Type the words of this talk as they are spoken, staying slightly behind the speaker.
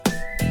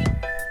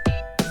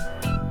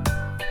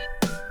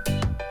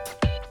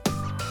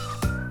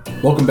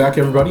Welcome back,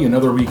 everybody.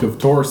 Another week of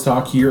Taurus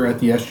Talk here at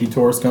the SG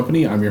Taurus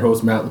Company. I'm your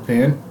host, Matt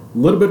LePan. A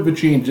little bit of a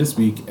change this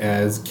week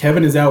as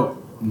Kevin is out.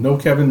 No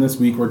Kevin this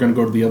week. We're going to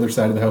go to the other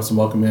side of the house and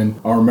welcome in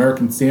our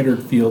American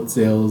Standard Field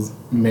Sales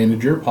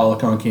Manager, Paula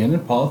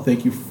Concannon. Paula,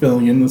 thank you for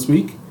filling in this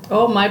week.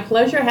 Oh, my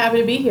pleasure.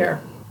 Happy to be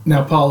here.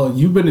 Now, Paula,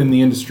 you've been in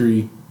the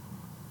industry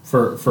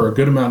for a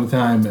good amount of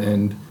time,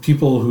 and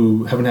people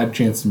who haven't had a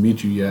chance to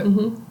meet you yet,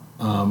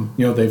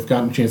 they've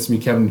gotten a chance to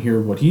meet Kevin and hear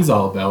what he's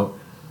all about.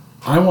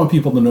 I want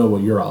people to know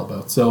what you're all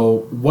about.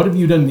 So what have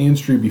you done in the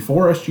industry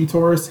before SG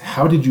Taurus?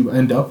 How did you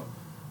end up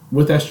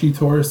with SG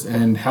Taurus?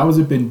 And how has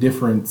it been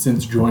different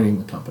since joining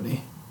the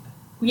company?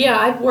 Yeah,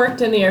 I've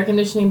worked in the air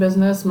conditioning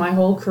business my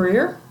whole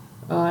career.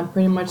 I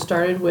pretty much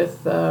started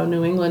with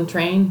New England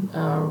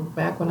Trane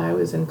back when I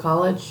was in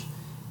college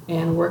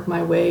and worked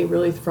my way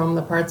really from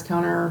the parts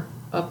counter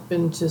up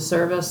into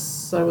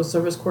service. I was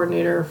service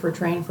coordinator for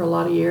Trane for a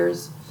lot of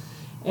years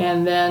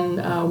and then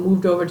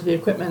moved over to the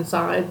equipment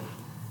side.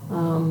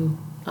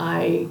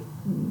 I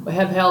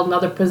have held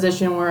another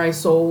position where I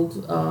sold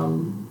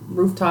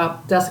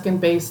rooftop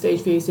desiccant-based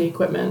HVAC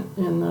equipment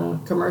in the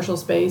commercial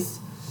space,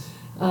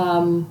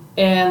 and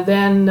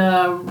then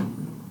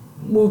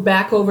moved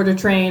back over to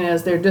Trane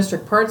as their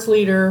district parts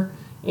leader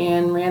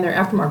and ran their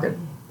aftermarket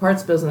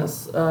parts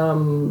business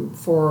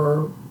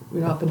for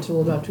up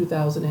until about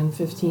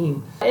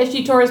 2015.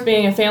 SG Taurus,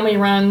 being a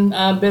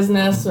family-run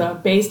business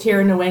based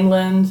here in New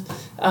England,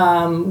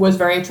 was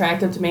very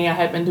attractive to me. I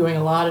had been doing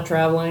a lot of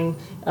traveling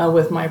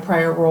with my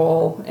prior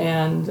role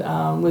and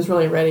was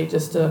really ready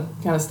just to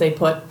kind of stay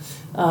put,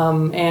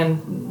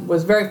 and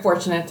was very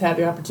fortunate to have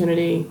the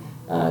opportunity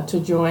to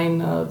join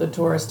the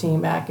Taurus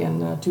team back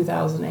in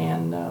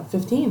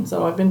 2015.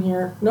 So I've been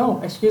here,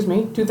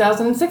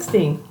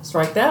 2016,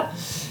 strike that.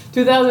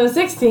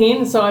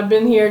 2016, so I've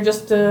been here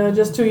just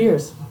 2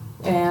 years,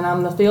 and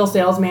I'm the field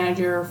sales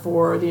manager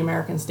for the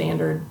American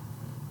Standard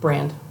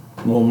brand.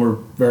 Well, we're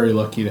very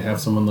lucky to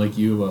have someone like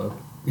you.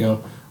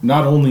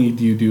 Not only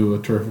do you do a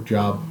terrific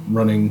job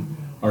running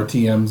our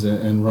TMs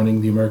and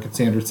running the American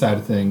Standard side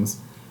of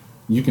things,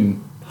 you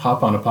can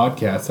hop on a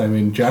podcast. I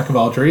mean, jack of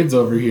all trades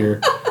over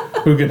here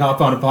who can hop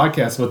on a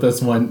podcast with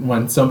us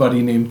when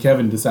somebody named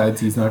Kevin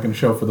decides he's not going to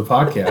show for the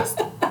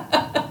podcast.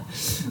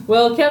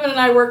 Well, Kevin and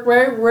I work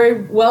very,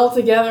 very well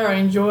together. I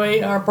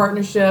enjoy our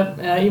partnership,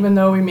 even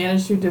though we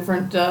manage two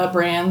different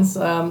brands.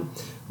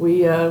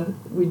 We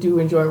do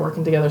enjoy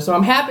working together, so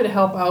I'm happy to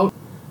help out.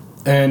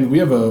 And we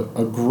have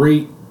a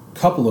great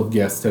couple of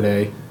guests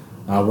today.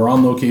 We're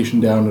on location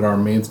down at our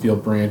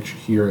Mansfield branch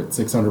here at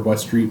 600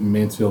 West Street in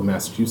Mansfield,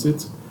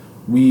 Massachusetts.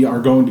 We are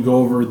going to go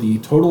over the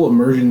Total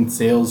Immersion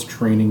Sales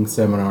Training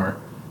Seminar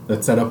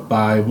that's set up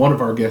by one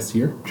of our guests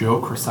here, Joe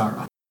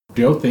Crisara.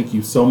 Joe, thank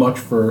you so much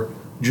for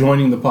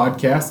joining the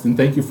podcast, and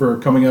thank you for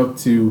coming out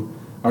to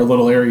our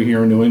little area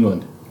here in New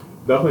England.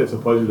 Definitely, it's a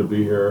pleasure to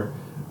be here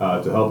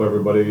to help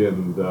everybody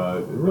and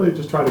really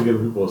just try to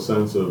give people a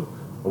sense of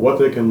what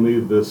they can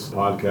leave this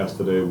podcast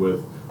today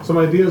with, some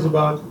ideas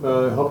about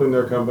helping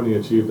their company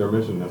achieve their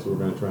mission. That's what we're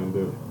going to try and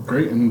do.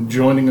 Great, and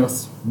joining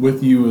us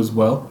with you as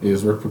well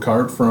is Rick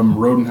Picard from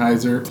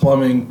Rodenheiser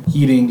Plumbing,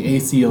 Heating,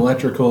 AC,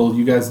 Electrical.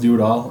 You guys do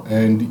it all,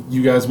 and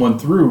you guys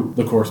went through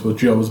the course with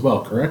Joe as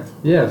well, correct?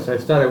 Yes, I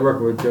started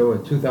working with Joe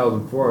in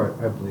 2004,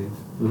 I believe,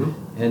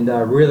 and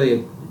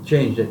really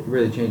changed it.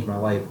 Really changed my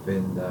life,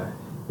 and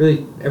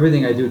really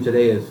everything I do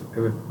today is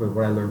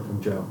what I learned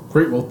from Joe.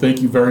 Great. Well,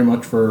 thank you very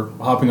much for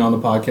hopping on the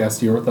podcast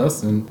here with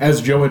us. And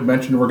as Joe had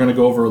mentioned, we're going to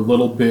go over a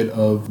little bit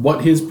of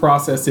what his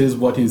process is,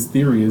 what his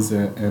theory is,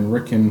 and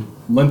Rick can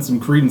lend some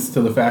credence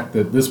to the fact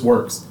that this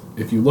works.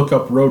 If you look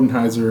up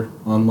Rodenheiser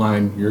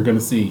online, you're going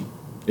to see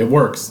it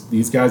works.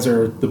 These guys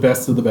are the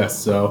best of the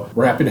best. So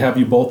we're happy to have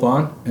you both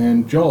on.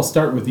 And Joe, I'll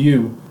start with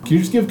you. Can you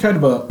just give kind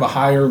of a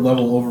higher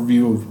level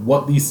overview of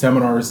what these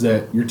seminars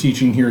that you're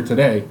teaching here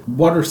today,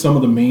 what are some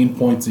of the main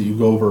points that you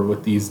go over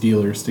with these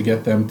dealers to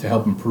get them to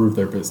help improve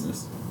their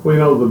business?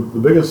 Well, the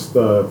biggest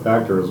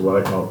factor is what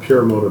I call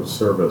pure motive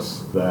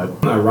service, that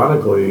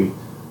ironically,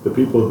 the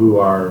people who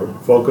are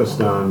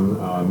focused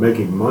on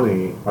making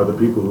money are the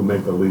people who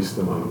make the least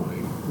amount of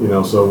money.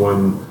 So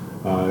when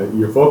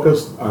you're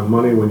focused on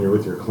money when you're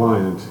with your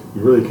client,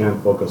 you really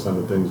can't focus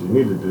on the things you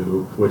need to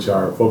do, which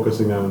are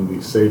focusing on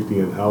the safety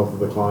and health of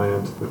the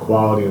client, the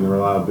quality and the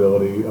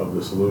reliability of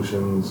the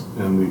solutions,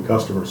 and the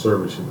customer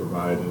service you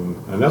provide.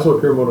 And that's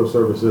what pure motive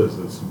service is.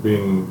 It's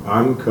being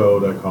on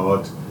code, I call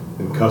it,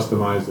 and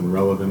customized and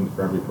relevant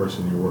for every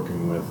person you're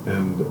working with.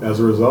 And as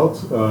a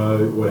result,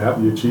 what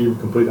happens, you achieve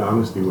complete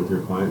honesty with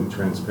your client and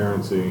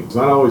transparency. It's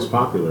not always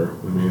popular.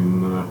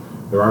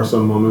 There are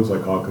some moments I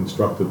call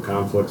constructive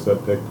conflicts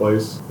that take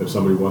place. If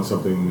somebody wants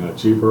something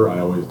cheaper, I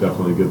always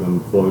definitely give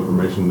them full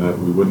information that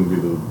we wouldn't be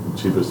the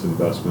cheapest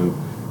investment.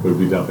 It would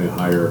be definitely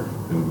higher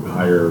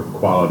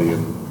quality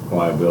and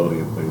reliability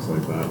and things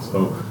like that.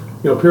 So,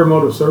 pure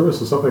motive service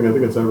is something I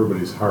think it's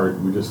everybody's heart.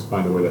 We just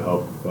find a way to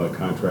help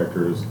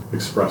contractors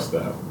express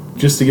that.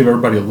 Just to give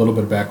everybody a little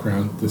bit of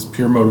background, this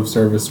pure motive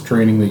service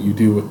training that you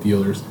do with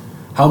dealers,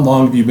 How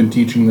long have you been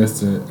teaching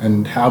this,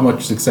 and how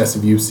much success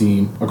have you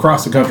seen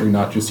across the country,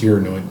 not just here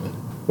in New England?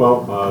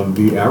 Well,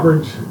 the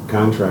average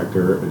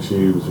contractor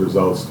achieves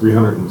results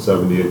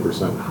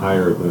 378%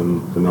 higher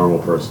than the normal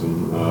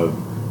person.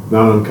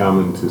 Not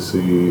uncommon to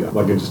see. I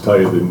can just tell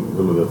you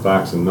some of the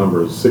facts and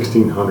numbers.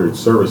 1,600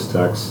 service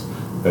techs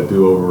that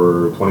do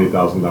over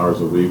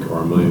 $20,000 a week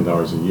or $1 million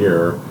a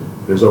year.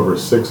 There's over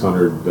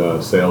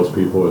 600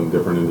 salespeople in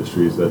different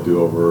industries that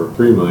do over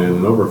 $3 million,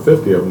 and over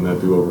 50 of them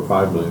that do over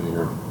 $5 million a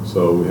year.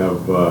 So we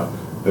have, I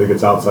think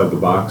it's outside the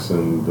box,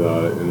 and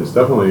it's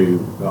definitely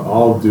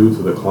all due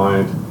to the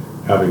client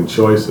having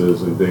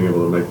choices and being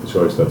able to make the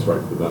choice that's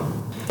right for them.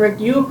 Rick,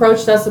 you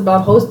approached us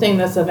about hosting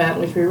this event,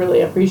 which we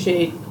really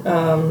appreciate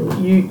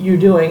you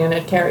doing, and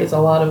it carries a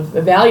lot of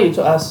value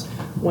to us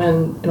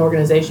when an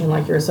organization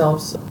like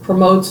yourselves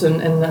promotes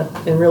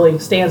and really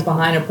stands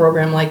behind a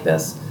program like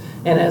this.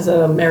 And as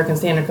an American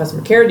Standard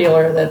customer care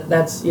dealer,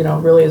 that's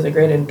really is a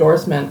great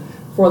endorsement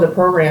for the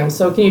program.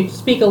 So can you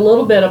speak a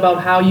little bit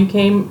about how you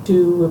came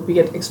to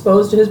get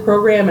exposed to his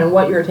program and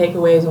what your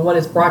takeaways and what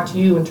it's brought to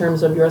you in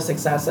terms of your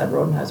success at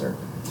Rodenheiser?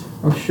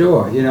 Oh,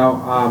 sure.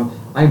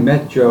 I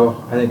met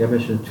Joe, I think I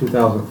mentioned in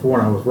 2004,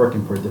 and I was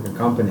working for a different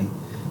company.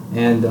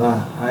 And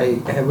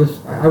I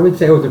would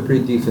say I was a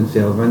pretty decent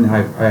salesman.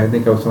 I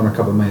think I was selling a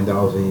couple $1 million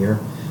a year.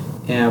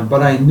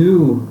 But I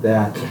knew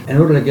that in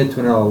order to get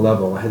to another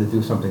level, I had to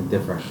do something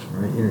different.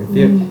 Right?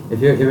 If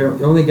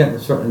you're only getting a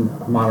certain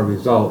amount of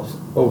results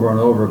over and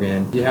over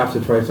again, you have to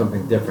try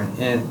something different.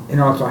 And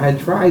so I had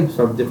tried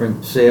some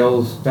different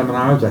sales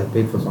seminars. I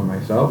paid for some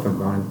myself and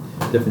gone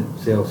to different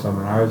sales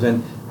seminars,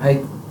 and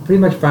I pretty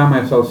much found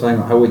myself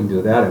saying, I wouldn't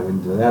do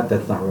that,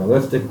 that's not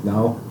realistic,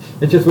 no.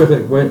 It just was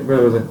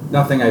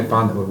nothing I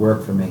found that would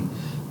work for me.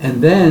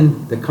 And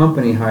then the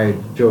company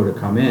hired Joe to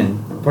come in.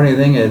 The funny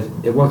thing is,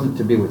 it wasn't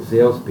to be with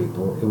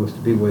salespeople, it was to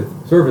be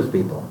with service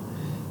people.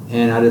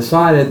 And I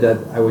decided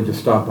that I would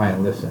just stop by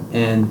and listen.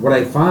 And what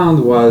I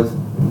found was,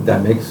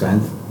 that makes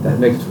sense, that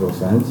makes total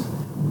sense.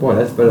 Boy,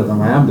 that's better than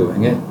the way I'm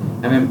doing it.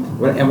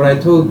 What I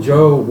told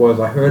Joe was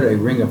I heard a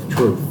ring of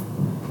truth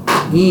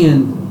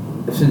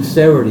and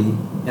sincerity.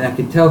 And I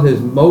could tell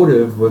his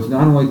motive was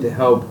not only to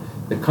help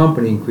the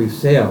company increase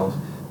sales,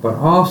 but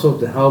also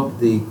to help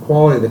the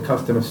quality of the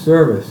customer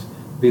service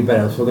be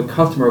better. So the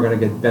customer are going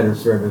to get better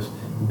service,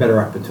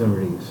 better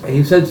opportunities.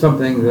 He said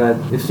something that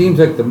it seems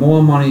like the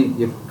more money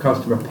your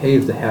customer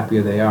pays, the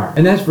happier they are.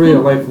 And that's really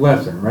a life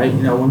lesson, right?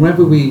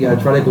 Whenever we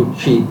try to go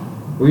cheap,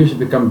 we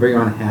usually become very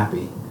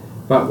unhappy.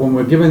 But when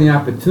we're given the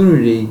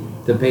opportunity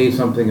to pay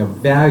something of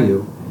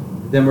value,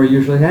 then we're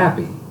usually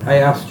happy. I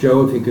asked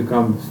Joe if he could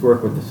come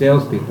work with the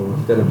salespeople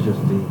instead of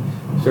just the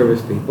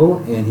service people,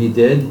 and he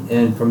did.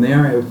 And from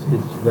there, it's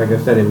like I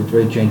said, it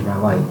really changed my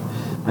life.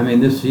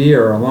 This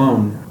year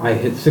alone, I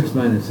hit $6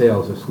 million in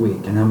sales this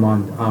week, and I'm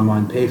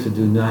on pace to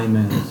do $9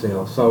 million in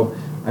sales. So,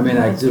 I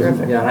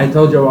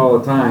tell Joe all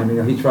the time.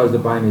 He tries to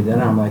buy me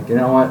dinner. I'm like, you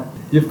know what?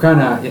 You've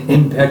kind of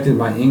impacted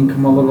my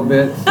income a little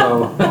bit,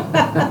 so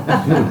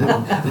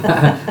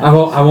I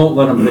won't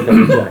let him pick up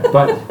the check.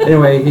 But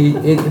anyway,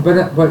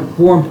 but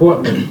more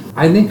importantly,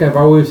 I think I've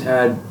always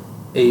had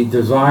a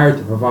desire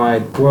to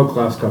provide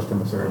world-class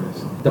customer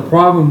service. The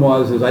problem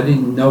was I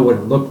didn't know what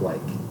it looked like.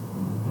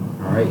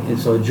 All right, and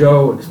so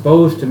Joe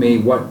exposed to me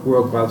what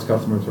world-class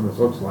customer service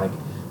looks like,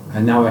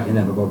 and now I can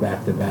never go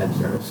back to bad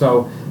service.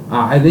 So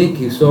I think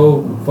he's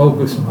so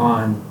focused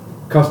on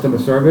customer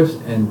service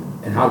and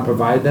how to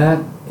provide that,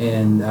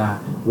 and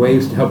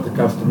ways to help the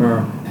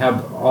customer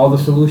have all the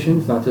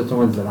solutions, not just the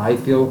ones that I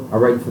feel are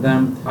right for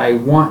them. I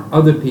want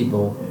other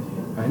people,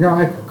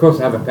 of course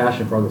I have a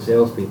passion for other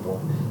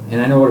salespeople,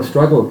 and I know what a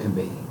struggle it can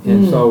be.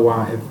 And so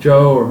if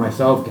Joe or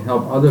myself can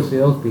help other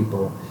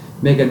salespeople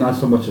make it not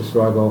so much a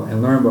struggle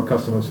and learn what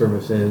customer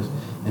service is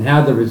and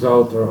have the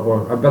result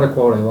or a better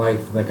quality of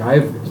life like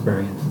I've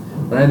experienced,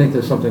 but I think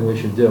there's something we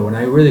should do. And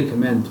I really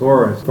commend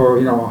Taurus for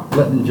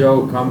letting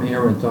Joe come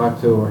here and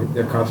talk to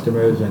their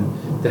customers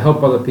and to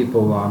help other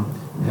people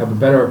have a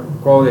better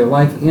quality of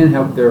life and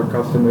help their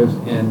customers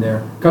and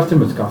their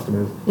customers'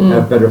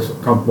 have better,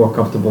 more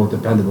comfortable,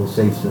 dependable,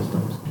 safe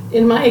systems.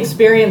 In my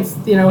experience,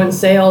 in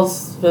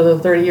sales for the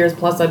 30 years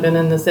plus I've been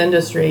in this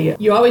industry,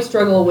 you always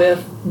struggle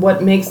with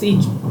what makes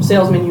each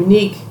salesman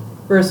unique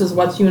versus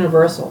what's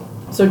universal.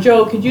 So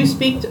Joe, could you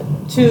speak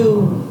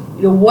to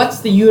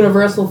what's the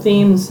universal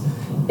themes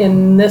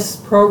in this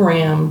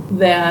program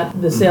that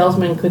the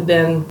salesman could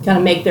then kind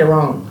of make their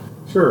own?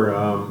 Sure.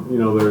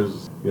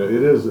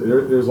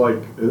 There's like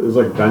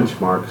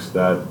benchmarks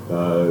that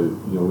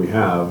we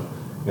have,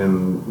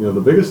 and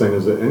the biggest thing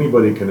is that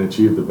anybody can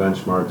achieve the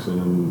benchmarks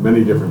in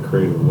many different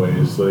creative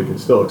ways, so they can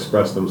still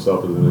express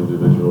themselves as an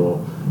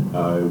individual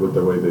with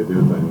the way they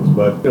do things.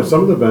 But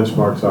some of the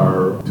benchmarks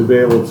are to be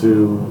able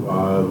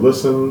to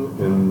listen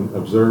and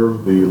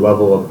observe the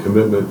level of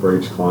commitment for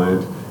each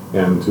client,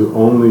 and to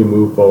only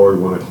move forward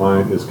when a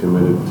client is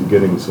committed to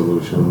getting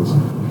solutions.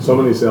 So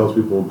many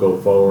salespeople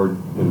go forward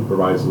and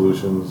provide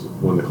solutions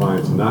when the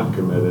client's not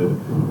committed,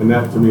 and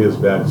that to me is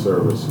bad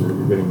service. You're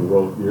getting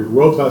your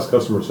world-class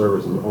customer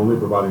service is only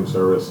providing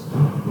service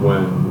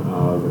when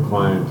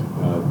client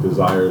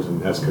desires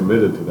and has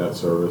committed to that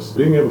service.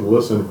 Being able to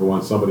listen for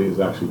when somebody is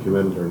actually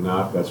committed or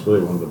not, that's really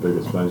one of the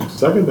biggest benefits.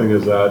 Second thing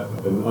is that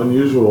an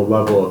unusual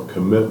level of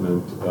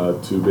commitment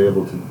to be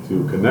able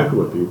to connect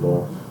with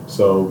people.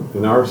 So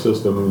in our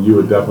system, you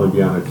would definitely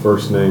be on a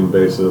first name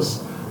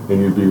basis,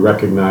 and you'd be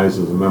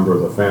recognized as a member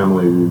of the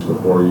family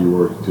before you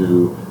were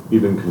to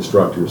even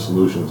construct your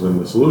solutions. And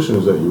the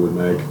solutions that you would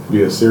make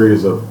be a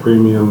series of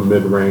premium,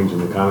 mid-range,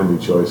 and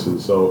economy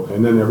choices. So,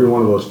 and then every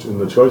one of those, in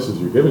the choices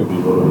you're giving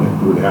people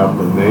would have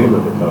the name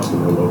of the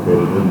customer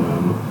located in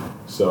them.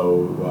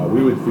 So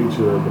we would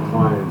feature the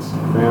client's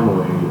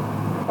family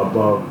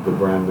above the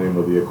brand name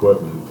of the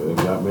equipment. And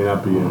that may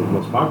not be the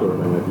most popular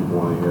thing that people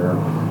want to hear,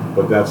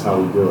 but that's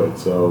how we do it.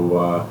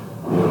 So,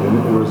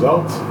 and the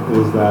result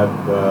is that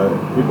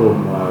people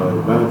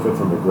benefit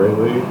from it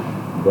greatly,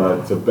 but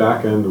it's a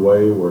back-end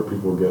way where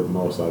people get the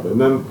most out of it.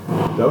 And then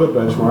the other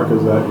benchmark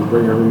is that you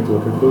bring everything to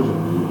a conclusion.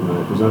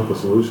 You present the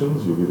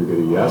solutions, you either get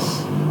a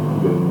yes,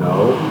 you get a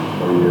no,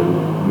 or you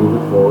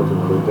move it forward to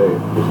another date.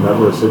 There's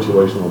never a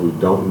situation where we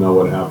don't know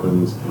what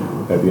happens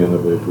at the end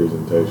of the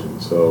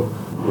presentation. So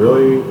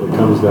really, it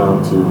comes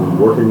down to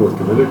working with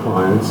committed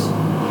clients,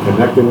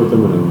 connecting with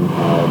them in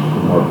a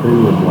more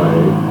premium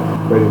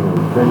way, creating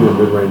a premium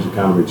mid-range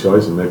economy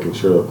choice and making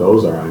sure that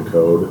those are on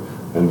code,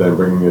 and then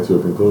bringing it to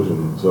a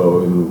conclusion.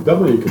 So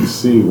definitely you can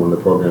see when the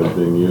program is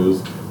being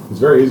used. It's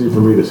very easy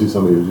for me to see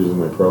somebody who's using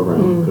my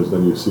program, because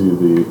then you see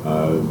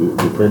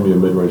the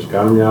premium mid-range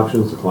economy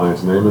options, the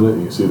client's name in it,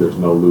 and you see there's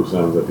no loose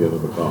ends at the end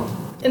of the call.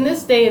 In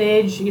this day and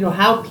age,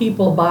 how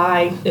people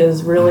buy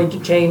is really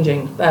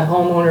changing. That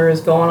homeowner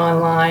is going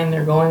online,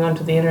 they're going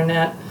onto the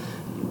internet.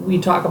 We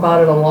talk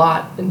about it a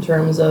lot in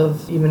terms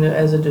of even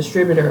as a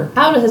distributor.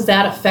 How has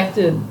that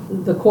affected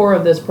the core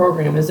of this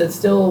program? Is it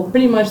still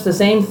pretty much the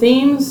same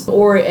themes,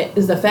 or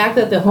is the fact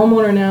that the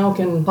homeowner now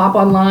can pop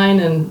online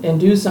and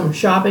do some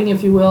shopping,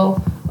 if you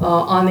will,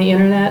 on the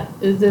internet?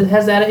 Is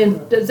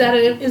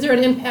there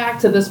an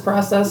impact to this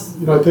process?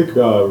 I think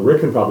Rick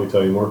can probably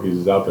tell you more because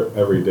he's out there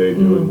every day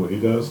doing what he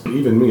does.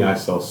 Even me, I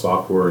sell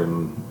software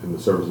in the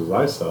services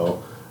I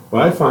sell.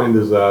 What I find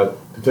is that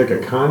to take a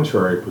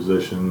contrary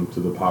position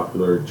to the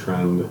popular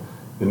trend,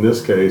 in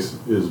this case,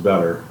 is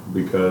better,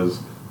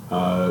 because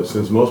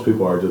since most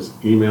people are just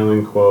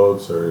emailing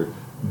quotes or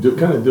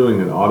kind of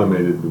doing an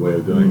automated way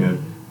of doing it,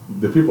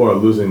 the people are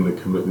losing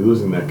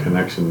that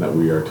connection that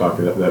we are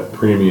talking about, that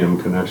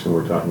premium connection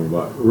we're talking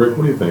about. Rick,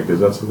 what do you think? Is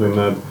that something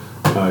that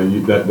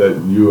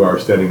that you are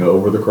standing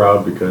over the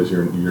crowd because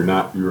you're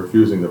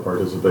refusing to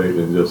participate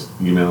in just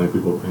emailing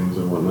people things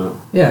and whatnot?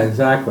 Yeah,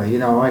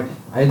 exactly.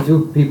 I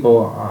do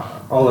people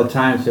all the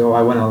time say,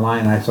 I went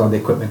online and I saw the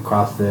equipment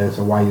cost this,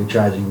 or why are you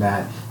charging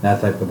that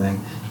type of thing.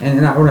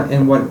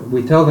 And what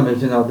we tell them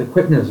is, the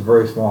equipment is a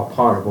very small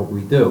part of what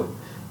we do.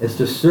 It's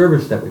the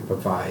service that we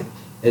provide.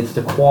 It's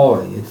the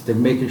quality. It's the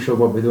making sure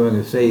what we're doing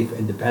is safe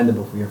and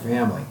dependable for your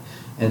family.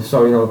 And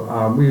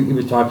so, we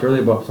even talked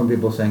earlier about some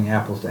people saying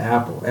apples to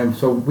apple. And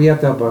so we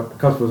have to help our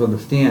customers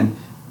understand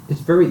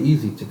it's very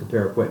easy to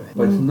compare equipment,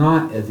 but it's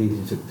not as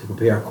easy to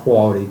compare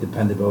quality,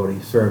 dependability,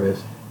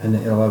 service, and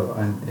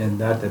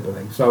that type of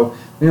thing. So,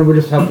 we're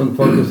just helping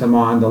focus them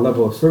on the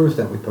level of service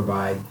that we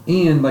provide.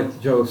 And like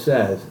Joe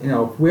says,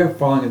 if we're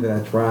falling into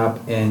that trap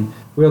and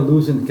we're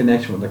losing the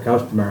connection with the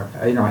customer,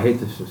 I hate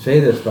to say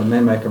this, but many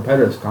of my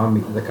competitors call me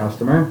to the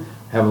customer,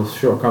 have a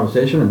short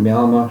conversation, and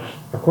mail them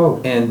a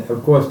quote. And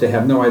of course, they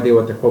have no idea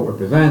what the quote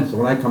represents. So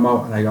when I come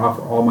out and I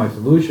offer all my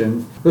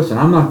solutions, listen,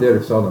 I'm not there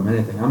to sell them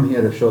anything. I'm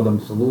here to show them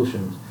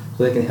solutions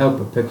so they can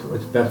help pick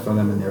what's best for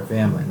them and their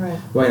family. Right.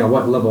 Well,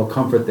 what level of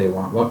comfort they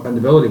want, what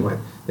dependability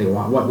they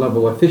want, what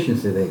level of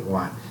efficiency they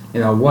want.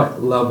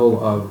 What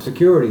level of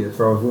security as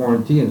far as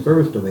warranty and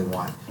service do they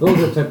want? Those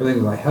are the type of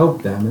things I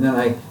help them, and then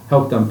I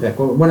help them pick.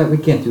 Well, we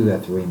can't do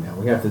that through email.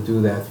 We have to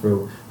do that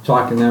through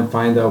talking to them,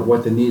 find out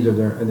what the needs of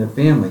their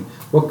family,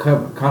 what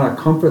kind of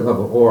comfort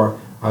level, or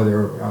are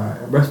there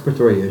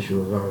respiratory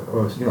issues,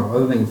 or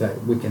other things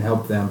that we can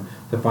help them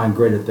to find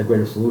the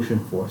greater solution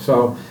for.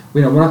 So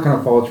we're not going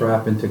to fall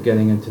trap into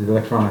getting into the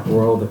electronic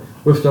world.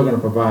 We're still going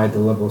to provide the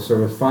level of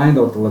service, find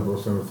out the level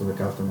of service for the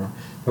customer,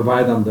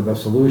 provide them the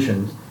best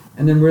solutions.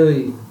 And then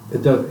really,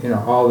 it does,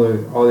 all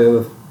the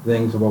other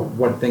things about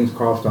what things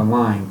cost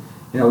online.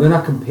 They're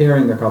not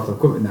comparing the cost of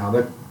equipment now.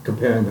 They're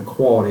comparing the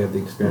quality of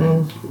the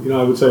experience.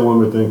 I would say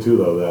one more thing too,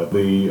 though, that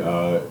the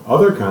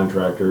other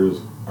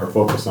contractors are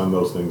focused on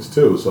those things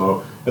too.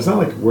 So it's not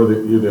like you're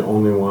the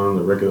only one,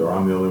 or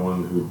I'm the only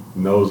one who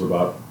knows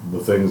about the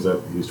things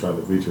that he's trying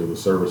to feature, the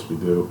service we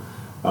do.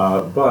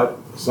 But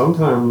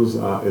sometimes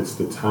it's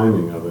the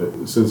timing of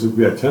it. Since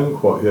we had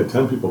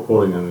 10 people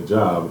quoting on a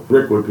job,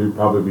 Rick would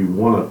probably be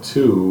one of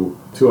two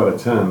out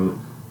of 10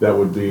 that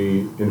would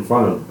be in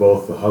front of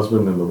both the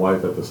husband and the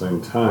wife at the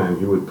same time.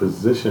 He would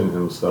position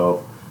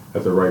himself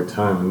at the right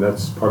time, and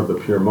that's part of the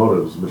pure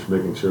motives, which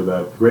making sure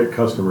that great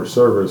customer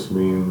service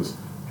means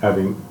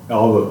having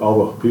all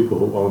the people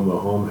who own the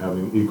home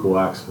having equal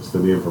access to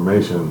the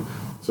information.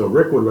 So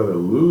Rick would rather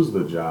lose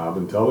the job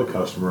and tell the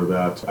customer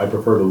that I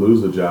prefer to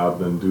lose the job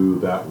than do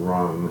that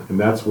wrong. And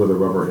that's where the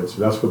rubber hits.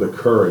 That's where the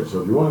courage.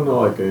 So if you want to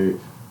know like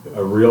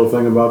a real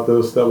thing about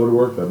this that would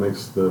work, that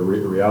makes the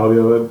reality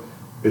of it,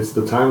 it's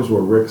the times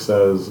where Rick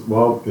says,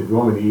 well, if you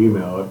want me to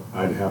email it,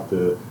 I'd have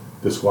to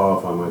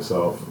disqualify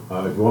myself.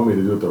 If you want me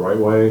to do it the right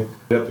way,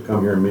 I'd have to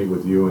come here and meet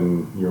with you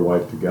and your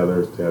wife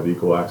together to have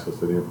equal access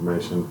to the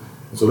information.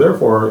 And so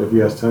therefore, if he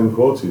has 10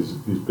 quotes, he's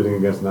bidding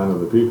against 9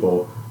 other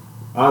people,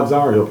 odds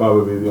are he'll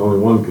probably be the only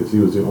one because he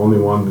was the only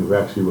one who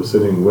actually was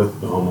sitting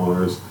with the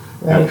homeowners,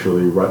 Right.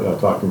 actually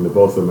talking to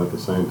both of them at the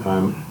same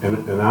time.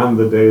 And on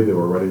the day they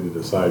were ready to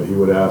decide, he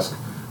would ask,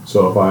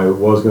 so if I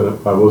was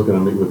gonna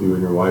meet with you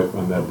and your wife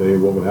on that day,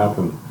 what would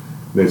happen?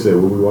 They'd say,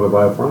 well, we want to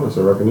buy a furnace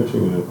or air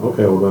conditioning unit.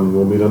 Okay, well then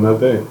we'll meet on that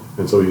day.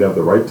 And so you'd have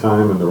the right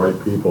time and the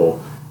right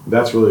people.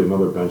 That's really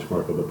another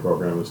benchmark of the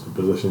program, is to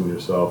position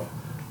yourself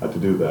to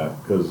do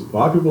that. Because a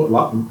lot of people,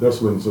 there's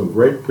been some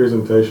great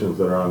presentations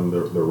that are on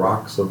the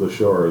rocks of the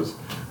shores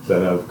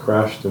that have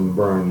crashed and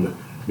burned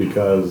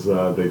because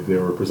they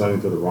were presenting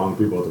to the wrong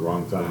people at the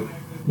wrong time.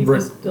 People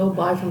Rick. still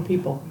buy from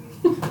people.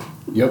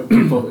 Yep,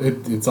 people.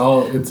 It's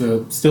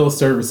still a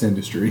service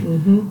industry,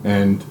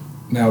 and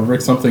now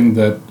Rick, something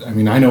that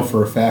I know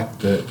for a fact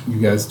that you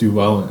guys do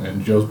well,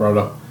 and Joe's brought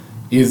up,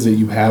 is that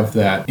you have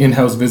that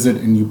in-house visit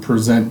and you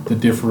present the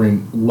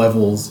different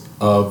levels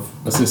of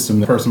a system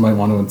the person might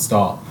want to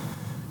install.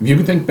 If you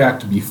can think back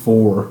to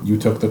before you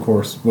took the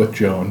course with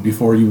Joe and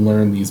before you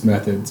learned these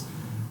methods,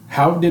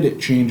 how did it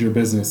change your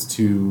business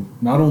to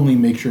not only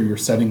make sure you're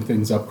setting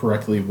things up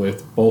correctly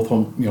with both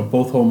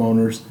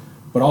homeowners,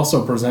 but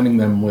also presenting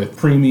them with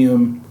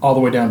premium all the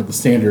way down to the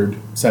standard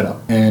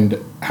setup? And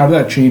how did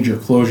that change your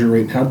closure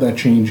rate? And how did that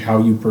change how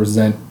you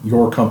present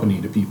your company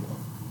to people?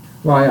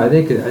 Well, I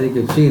think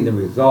you've seen the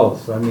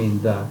results.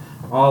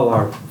 All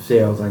our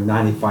sales, like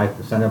 95%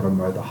 of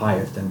them are the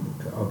highest end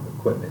of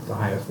equipment, the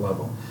highest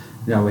level.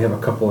 We have a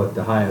couple at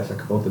the highest, a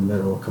couple at the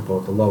middle, a couple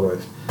at the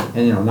lowest,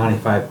 and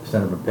 95%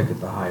 of them pick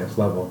at the highest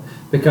level.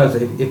 Because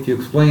if you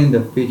explain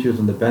the features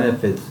and the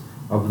benefits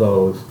of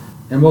those,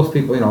 and most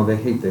people, they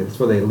hate that. It's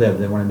where they live.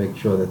 They want to make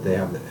sure that they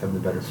have the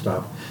better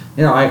stuff.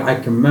 I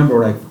can remember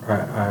when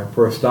I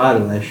first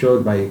started and I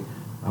showed my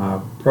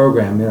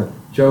program.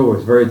 Joe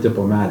was very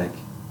diplomatic.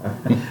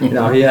 He's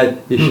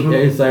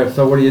like,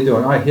 so what are you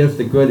doing? Here's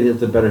the good, here's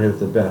the better, here's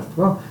the best.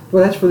 Well,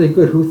 that's really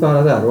good. Who thought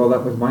of that? Well,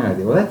 that was my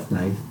idea. Well, that's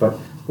nice, but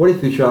what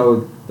if you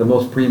showed the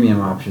most premium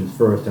options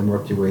first and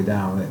worked your way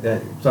down?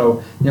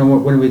 So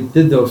when we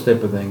did those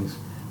type of things,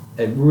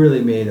 it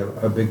really made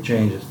a big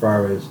change as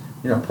far as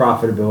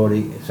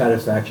profitability,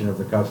 satisfaction of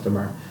the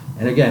customer.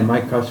 And again,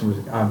 my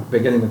customers are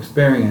getting to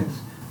experience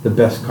the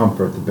best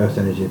comfort, the best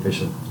energy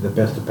efficiency, the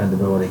best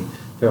dependability.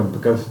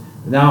 Because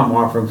now I'm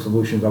offering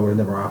solutions I would have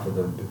never offered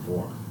them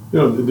before.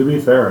 To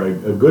be fair,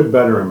 a good,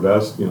 better, and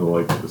best,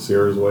 like the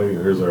Sears way,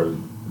 here's the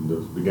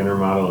beginner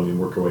model and you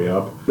work your way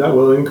up. That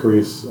will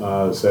increase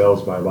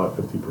sales by about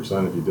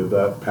 50% if you did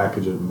that,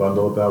 package it and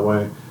bundle it that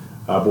way.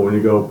 But when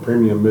you go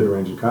premium,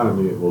 mid-range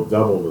economy, it will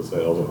double the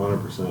sales,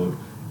 100%.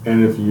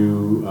 And if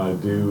you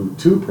do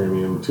 2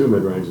 premium, 2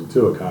 mid-range, and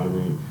 2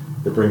 economy,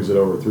 it brings it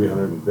over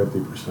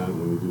 350%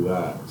 when you do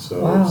that.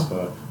 So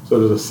Wow. So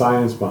there's a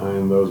science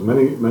behind those.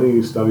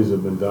 Many studies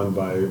have been done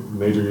by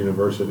major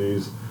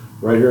universities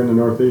right here in the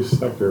Northeast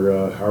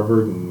sector,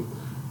 Harvard and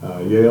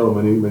Yale.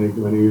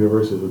 Many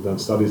universities have done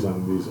studies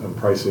on these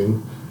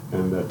pricing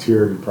and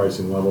tiered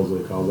pricing levels,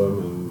 they call them.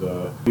 And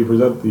you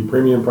present the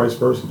premium price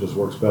first, it just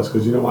works best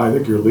because I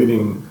think you're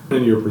leading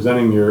and you're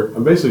presenting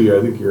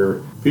I think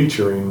you're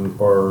featuring,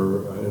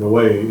 or in a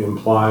way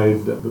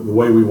implied, the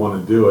way we want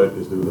to do it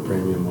is do the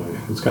premium way.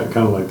 It's kind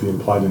of like the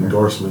implied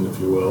endorsement, if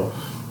you will,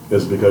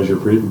 is because you're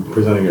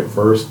presenting it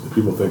first.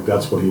 People think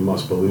that's what he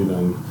must believe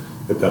in,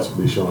 if that's what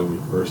he's showing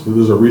me first.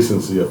 There's a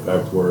recency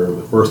effect where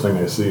the first thing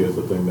I see is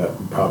the thing that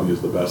probably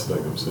is the best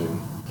thing I'm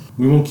seeing.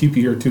 We won't keep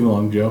you here too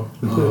long, Joe.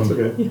 That's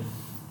okay.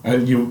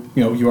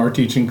 You are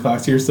teaching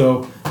class here,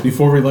 so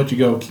before we let you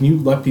go, can you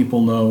let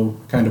people know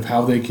kind of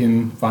how they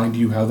can find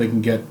you, how they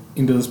can get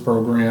into this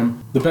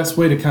program, the best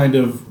way to kind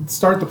of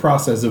start the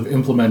process of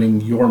implementing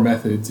your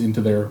methods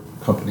into their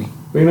company?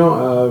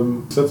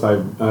 Since I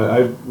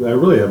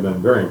really have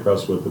been very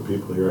impressed with the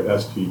people here at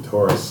SG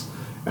Taurus.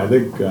 I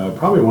think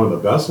probably one of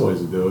the best ways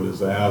to do it is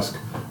to ask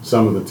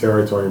some of the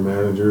territory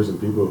managers and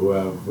people who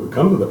have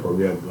come to the program.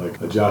 We had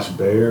like Josh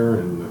Bayer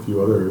and a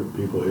few other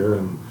people here,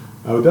 and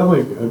I would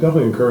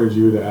definitely encourage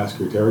you to ask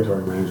your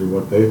territory manager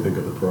what they think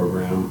of the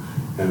program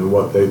and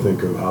what they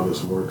think of how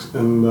this works.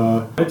 And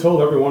I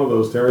told every one of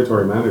those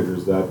territory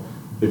managers that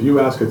if you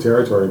ask a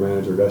territory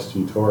manager at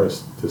SG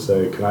Taurus to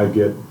say, can I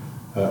get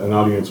an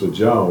audience with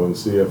Joe and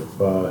see if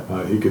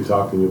he could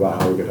talk to me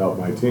about how he could help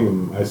my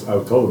team, I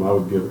told him I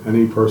would give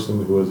any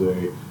person who is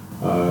a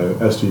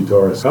SG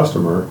Taurus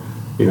customer,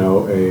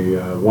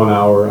 a 1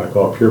 hour, I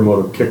call it Pure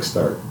Motive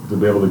Kickstart, to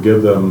be able to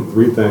give them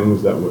 3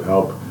 things that would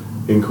help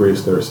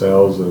increase their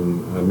sales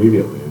and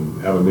immediately,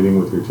 and have a meeting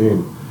with your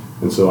team.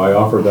 And so I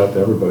offered that to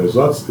everybody.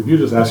 So if you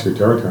just ask your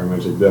territory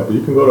manager that, but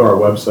you can go to our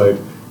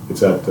website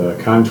It's at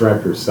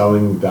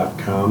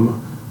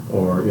contractorselling.com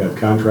or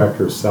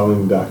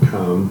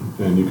contractorselling.com,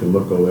 and you can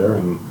go there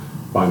and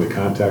find the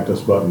contact us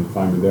button,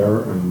 find me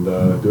there, and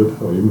do it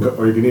that way.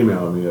 Or you can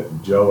email me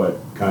at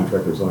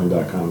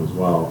joe@contractorselling.com as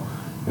well,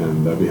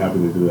 and I'd be happy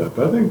to do that.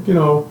 But I think,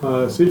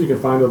 see if you can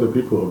find other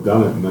people who have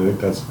done it, and I think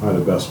that's probably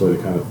the best way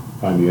to kind of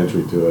find the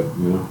entry to it,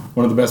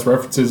 One of the best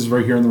references is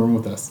right here in the room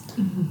with us.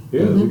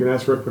 Yeah, you can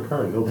ask Rick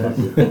Picard, he'll tell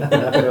you.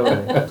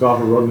 Call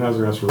for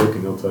Rodenhauser, ask for Rick,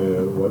 and he'll tell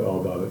you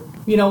all about it.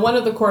 One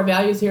of the core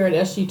values here at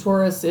SG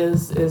Tourist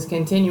is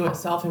continuous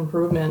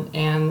self-improvement,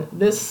 and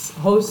this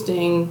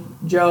hosting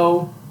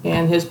Joe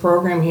and his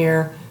program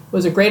here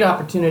was a great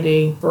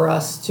opportunity for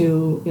us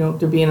to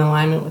be in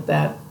alignment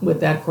with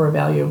that core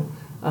value.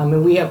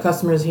 And we have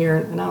customers here,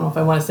 and I don't know if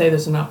I want to say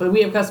this or not, but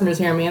we have customers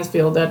here in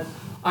Mansfield that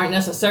aren't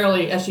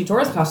necessarily SG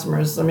Tourist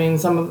customers. I mean,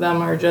 some of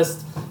them are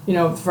just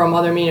from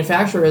other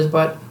manufacturers,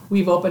 but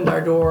we've opened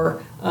our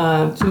door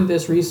to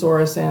this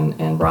resource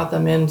and brought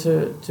them in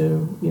to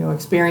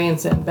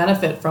experience and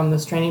benefit from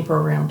this training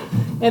program.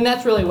 And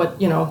that's really what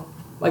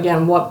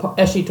what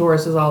SG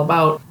Tourist is all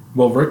about.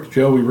 Well, Rick,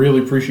 Joe, we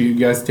really appreciate you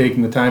guys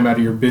taking the time out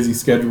of your busy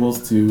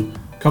schedules to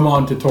come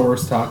on to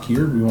Tourist Talk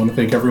here. We want to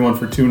thank everyone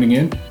for tuning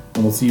in,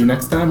 and we'll see you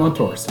next time on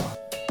Tourist Talk.